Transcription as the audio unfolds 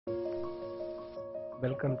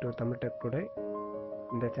Welcome to Tamil tech today.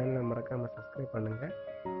 இந்த சேனலை மறக்காமல் சப்ஸ்கிரைப் பண்ணுங்கள்.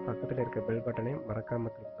 பக்கத்தில் இருக்க பெல் பட்டனையும்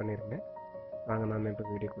மறக்காமல் கிளிக் பண்ணிடுங்க. வாங்க நாம் இப்போ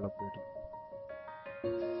வீடியோக்குள்ளே போயிடும்.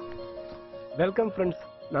 Welcome friends.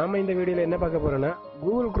 நாம் இந்த வீடியோவில் என்ன பார்க்க போகிறோன்னா,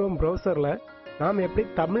 கூகுள் குரோம் ப்ரௌசரில் நாம் எப்படி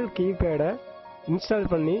தமிழ் கீபேடை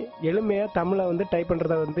இன்ஸ்டால் பண்ணி எளிமையாக தமிழை டைப்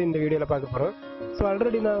பண்ணுறதை இந்த வீடியோவில் பார்க்க போகிறோம். ஸோ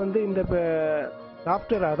ஆல்ரெடி நான் இந்த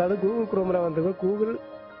சாஃப்ட்வேர், அதாவது கூகுள் குரோமில் கூகுள்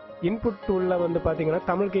இன்புட் டூலில் பார்த்தீங்கன்னா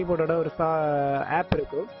தமிழ் கீபோர்டோட ஒரு ஆப்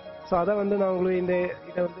இருக்கும். ஸோ அதை நான் உங்களுக்கு இதை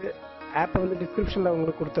ஆப்பை டிஸ்கிரிப்ஷனில்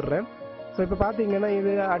உங்களுக்கு கொடுத்துட்றேன். ஸோ இப்போ பார்த்தீங்கன்னா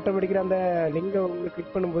இது ஆட்டோமேட்டிக்காக அந்த லிங்கை உங்களுக்கு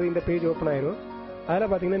கிளிக் பண்ணும்போது இந்த பேஜ் ஓப்பன் ஆயிரும். அதில்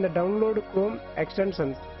பார்த்தீங்கன்னா இந்த டவுன்லோடு குரோம்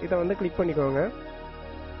எக்ஸ்டென்ஷன்ஸ் இதை கிளிக் பண்ணிக்கோங்க.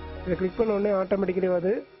 இதை கிளிக் பண்ண உடனே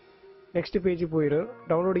ஆட்டோமேட்டிக்கலி நெக்ஸ்ட் பேஜ் போயிடும்,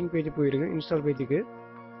 டவுன்லோடிங் பேஜ் போயிருக்கு, இன்ஸ்டால் பேஜுக்கு.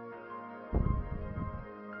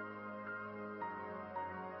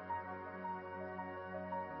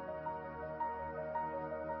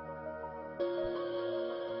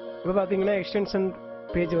 இப்போ பார்த்தீங்கன்னா எக்ஸ்டென்ஷன்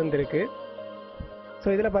பேஜ் வந்திருக்கு. ஸோ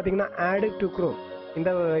இதில் பார்த்தீங்கன்னா ஆட் டு குரோம்,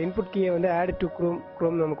 இந்த இன்புட் கீயை ஆட் டு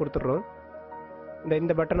குரோம் நம்ம கொடுத்துட்றோம்.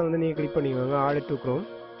 இந்த பட்டனை நீங்கள் கிளிக் பண்ணிக்கோங்க, ஆட் டு குரோம்.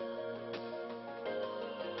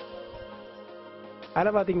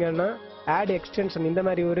 அதில் பார்த்தீங்கன்னா ஆட் எக்ஸ்டென்ஷன் இந்த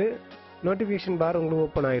மாதிரி ஒரு நோட்டிஃபிகேஷன் பார் உங்களுக்கு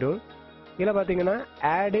ஓப்பன் ஆயிரும். இதில் பார்த்தீங்கன்னா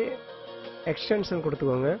ஆட் எக்ஸ்டென்ஷன்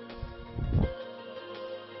கொடுத்துக்கோங்க.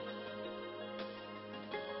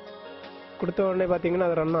 கொடுத்த உடனே பார்த்தீங்கன்னா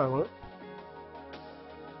அது ரன் ஆகும்.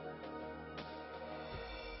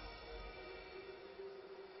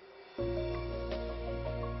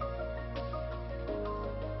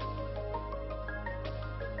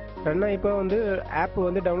 ரன் இப்போ ஆப்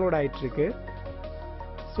டவுன்லோட் ஆயிட்டு இருக்கு.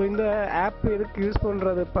 ஸோ இந்த ஆப் எதுக்கு யூஸ்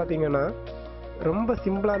பண்ணுறது பார்த்தீங்கன்னா, ரொம்ப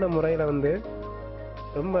சிம்பிளான முறையில்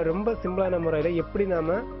ரொம்ப சிம்பிளான முறையில் எப்படி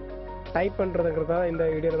நாம் டைப் பண்ணுறதுங்கிறதா இந்த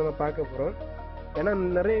வீடியோவில் நம்ம பார்க்க போகிறோம். ஏன்னா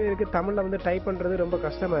நிறைய பேருக்கு தமிழில் டைப் பண்ணுறது ரொம்ப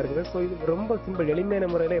கஷ்டமாக இருக்குது. ஸோ இது ரொம்ப சிம்பிள், எளிமையான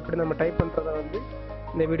முறையில் எப்படி நம்ம டைப் பண்ணுறதை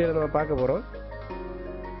இந்த வீடியோவில் நம்ம பார்க்க போகிறோம்.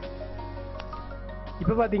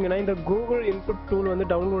 இப்போ பார்த்தீங்கன்னா இந்த கூகுள் இன்புட் டூல்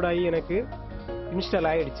டவுன்லோட் ஆகி எனக்கு இன்ஸ்டால்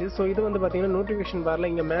ஆகிடுச்சு. ஸோ இது பார்த்தீங்கன்னா நோட்டிஃபிகேஷன் பாரில்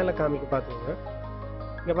இங்கே மேலே காமிக்க பார்த்துக்கோங்க.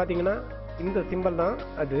 இங்கே பார்த்தீங்கன்னா இந்த சிம்பிள் தான்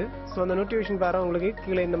அது. ஸோ அந்த நோட்டிஃபிகேஷன் பாரை உங்களுக்கு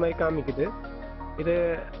கீழே இந்த மாதிரி காமிக்குது இது.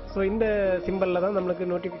 ஸோ இந்த சிம்பிளில் தான்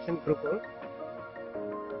நம்மளுக்கு நோட்டிஃபிகேஷன் இருக்கும்.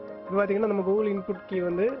 இப்போ பார்த்தீங்கன்னா நம்ம கூகுள் இன்புட் கீ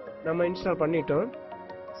நம்ம இன்ஸ்டால் பண்ணிட்டோம்.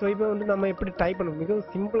 ஸோ இப்போ நம்ம எப்படி டைப் பண்ண, மிகவும்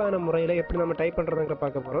சிம்பிளான முறையில் எப்படி நம்ம டைப் பண்ணுறதுங்கிற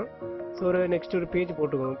பார்க்க போகிறோம். ஸோ நெக்ஸ்ட் ஒரு பேஜ்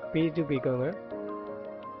போட்டுக்கோங்க, போய்க்கோங்க.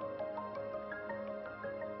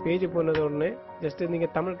 பேஜ் போனது உடனே ஜஸ்ட்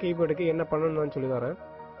நீங்கள் தமிழ் கீபோர்டுக்கு என்ன பண்ணணும்னு சொல்லி வரேன்.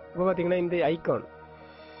 இப்போ பார்த்தீங்கன்னா இந்த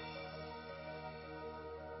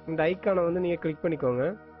ஐக்கானை நீங்கள் கிளிக் பண்ணிக்கோங்க.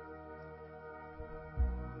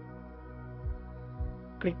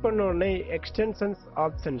 கிளிக் பண்ண உடனே எக்ஸ்டென்ஷன்ஸ்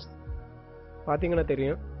ஆப்ஷன்ஸ் பார்த்தீங்கன்னா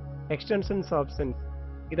தெரியும், எக்ஸ்டென்ஷன்ஸ் ஆப்ஷன்ஸ்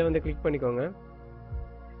இதை கிளிக் பண்ணிக்கோங்க.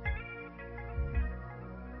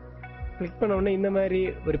 கிளிக் பண்ண உடனே இந்த மாதிரி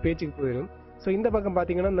ஒரு பேஜுக்கு போயிடும். ஸோ இந்த பக்கம்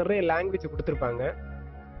பார்த்தீங்கன்னா நிறைய லாங்குவேஜ் கொடுத்துருப்பாங்க.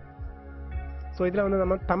 ஸோ இதில்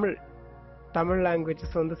நம்ம தமிழ்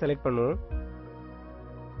லாங்குவேஜஸ் செலக்ட் பண்ணுவோம்.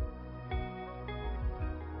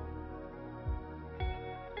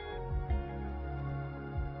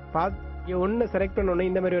 ஒன்று செலக்ட் பண்ணோடனே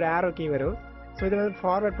இந்த மாதிரி ஒரு ஆரோ கீ வரும். ஸோ இதை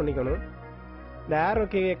ஃபார்வர்ட் பண்ணிக்கணும். இந்த ஆரோ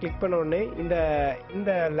கீயை கிளிக் பண்ண உடனே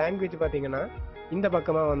இந்த லாங்குவேஜ் பார்த்தீங்கன்னா இந்த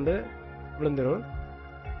பக்கமாக விழுந்துடும்.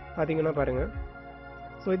 பார்த்தீங்கன்னா பாருங்கள்.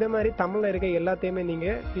 ஸோ இதே மாதிரி தமிழில் இருக்க எல்லாத்தையுமே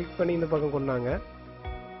நீங்கள் கிளிக் பண்ணி இந்த பக்கம் கொண்டாங்க.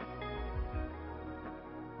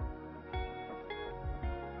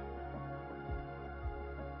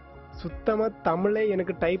 சுத்தமாக தமிழே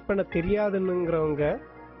எனக்கு டைப் பண்ண தெரியாதுன்னுங்கிறவங்க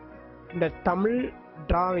இந்த தமிழ்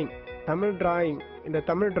டிராயிங் இந்த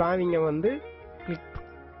தமிழ் டிராயிங்கை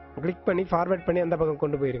கிளிக் பண்ணி ஃபார்வர்ட் பண்ணி அந்த பக்கம்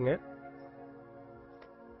கொண்டு போயிருங்க.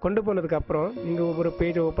 கொண்டு போனதுக்கப்புறம் நீங்கள் ஒரு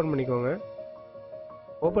பேஜை ஓப்பன் பண்ணிக்கோங்க.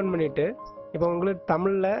 ஓப்பன் பண்ணிவிட்டு இப்போ உங்களுக்கு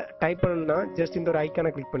தமிழில் டைப் பண்ணணும்னா ஜஸ்ட் இந்த ஒரு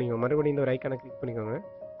ஐக்கானை கிளிக் பண்ணிக்கோங்க. மறுபடியும் இந்த ஒரு ஐக்கானை கிளிக் பண்ணிக்கோங்க.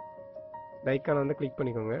 இந்த ஐக்கானை கிளிக்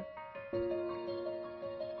பண்ணிக்கோங்க.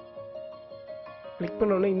 கிளிக்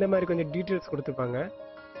பண்ணோன்னே இந்த மாதிரி கொஞ்சம் டீட்டெயில்ஸ் கொடுத்துருப்பாங்க.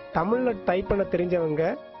 தமிழில் டைப் பண்ண தெரிஞ்சவங்க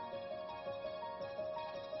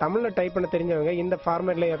இந்த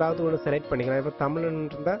ஃபார்மேட்டில் ஏதாவது ஒன்று செலக்ட் பண்ணிக்கலாம். இப்போ தமிழ்னு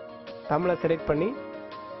இருந்தால் தமிழை செலக்ட் பண்ணி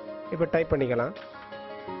இப்போ டைப் பண்ணிக்கலாம்.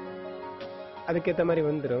 அதுக்கேற்ற மாதிரி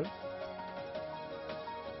வந்துடும்.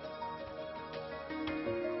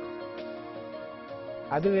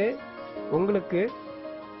 அதுவே உங்களுக்கு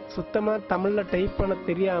சுத்தமாக தமிழில் டைப் பண்ண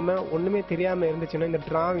தெரியாமல் ஒன்றுமே தெரியாமல் இருந்துச்சுன்னா இந்த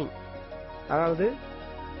டிராவிங், அதாவது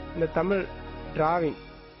இந்த தமிழ் டிராவிங்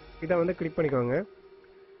இதை கிளிக் பண்ணிக்கோங்க.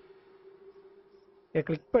 இதை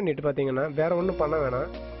கிளிக் பண்ணிட்டு பார்த்தீங்கன்னா வேற ஒன்றும் பண்ண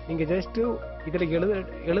வேணாம். நீங்கள் ஜஸ்ட்டு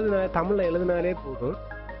இதில் தமிழில் எழுதினாலே போதும்.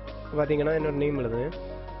 பார்த்தீங்கன்னா என்னோட நேம் எழுது.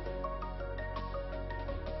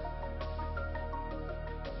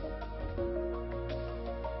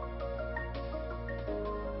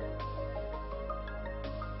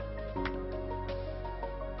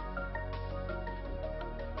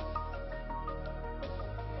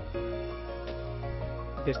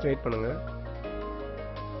 ஜஸ்ட் வெயிட் பண்ணுங்க.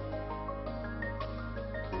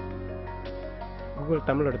 கூகுள்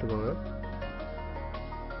தமிழ் எடுத்துக்கோங்க.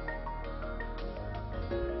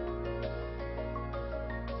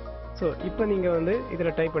 ஸோ இப்போ நீங்கள் வந்து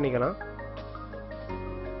இதில் டைப் பண்ணிக்கலாம்.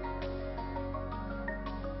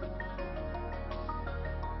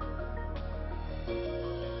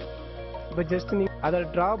 இப்போ ஜஸ்ட் நீங்கள் அதை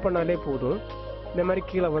ட்ரா பண்ணாலே போதும். இந்த மாதிரி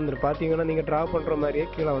கீழே வந்துடும். பார்த்தீங்கன்னா நீங்கள் ட்ரா பண்ணுற மாதிரியே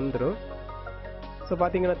கீழே வந்துடும். ஸோ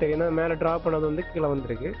பார்த்தீங்கன்னா தெரியும், மேலே ட்ரா பண்ணது வந்து கீழே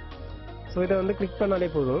வந்துருக்கு. ஸோ இதை வந்து கிளிக் பண்ணாலே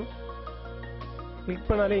போதும். கிளிக்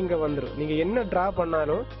பண்ணாலே இங்கே வந்துடும். நீங்கள் என்ன ட்ரா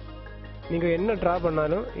பண்ணாலும்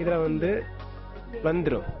இதில் வந்து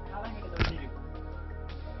வந்துடும்.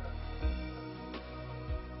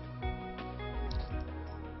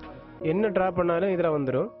 என்ன ட்ரா பண்ணாலும் இதில்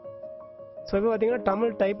வந்துடும். ஸோ இப்போ பார்த்தீங்கன்னா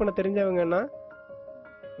தமிழ் டைப் பண்ண தெரிஞ்சவங்கன்னா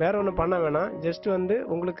வேற ஒன்றும் பண்ண வேணாம். ஜஸ்ட் வந்து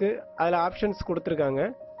உங்களுக்கு அதில் ஆப்ஷன்ஸ் கொடுத்துருக்காங்க.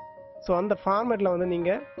 ஸோ அந்த ஃபார்மேட்டில் வந்து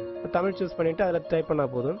நீங்கள் தமிழ் சூஸ் பண்ணிவிட்டு அதில் டைப்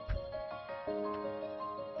பண்ணால் போதும்.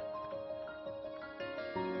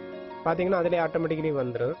 பார்த்தீங்கன்னா அதிலே ஆட்டோமேட்டிக்கலி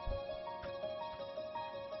வந்துடும்.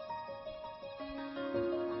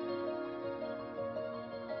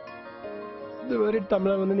 இது மாதிரி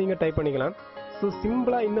தமிழை வந்து நீங்கள் டைப் பண்ணிக்கலாம். ஸோ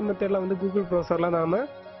சிம்பிளாக இந்த மெத்தடில் வந்து கூகுள் ப்ரௌசரில் நாம்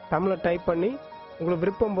தமிழை டைப் பண்ணி உங்களுக்கு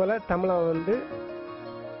விருப்பம் போல் தமிழை வந்து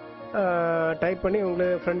டைப் பண்ணி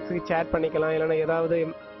உங்களுக்கு ஃப்ரெண்ட்ஸுக்கு சேட் பண்ணிக்கலாம். இல்லைன்னா ஏதாவது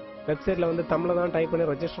வெப்சைட்டில் வந்து தமிழை தான் டைப் பண்ணி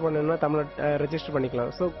ரெஜிஸ்டர் பண்ணணும்னா தமிழை ரெஜிஸ்டர்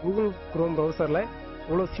பண்ணிக்கலாம். ஸோ கூகுள் குரோம் ப்ரௌசரில்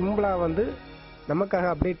இவ்வளோ சிம்பிளாக வந்து நமக்காக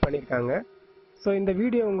அப்டேட் பண்ணியிருக்காங்க. ஸோ இந்த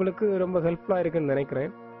வீடியோ உங்களுக்கு ரொம்ப ஹெல்ப்ஃபுல்லாக இருக்குன்னு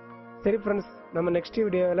நினைக்கிறேன். சரி ஃப்ரெண்ட்ஸ், நம்ம நெக்ஸ்ட்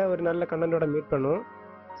வீடியோவில் ஒரு நல்ல கண்டென்ட்டோட மீட் பண்ணுவோம்.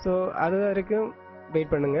 ஸோ அது வரைக்கும்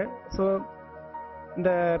வெயிட் பண்ணுங்கள். ஸோ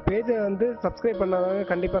இந்த பேஜை வந்து சப்ஸ்கிரைப் பண்ணாதவங்க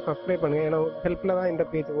கண்டிப்பாக சப்ஸ்கிரைப் பண்ணுங்கள். ஏன்னா ஹெல்ப்பில் தான் இந்த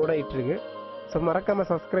பேஜ் ஓடிட்டு இருக்கு. ஸோ மறக்காமல்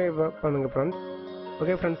சப்ஸ்கிரைப் பண்ணுங்கள் ஃப்ரெண்ட்ஸ்.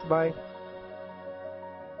 ஓகே ஃப்ரெண்ட்ஸ், பாய்.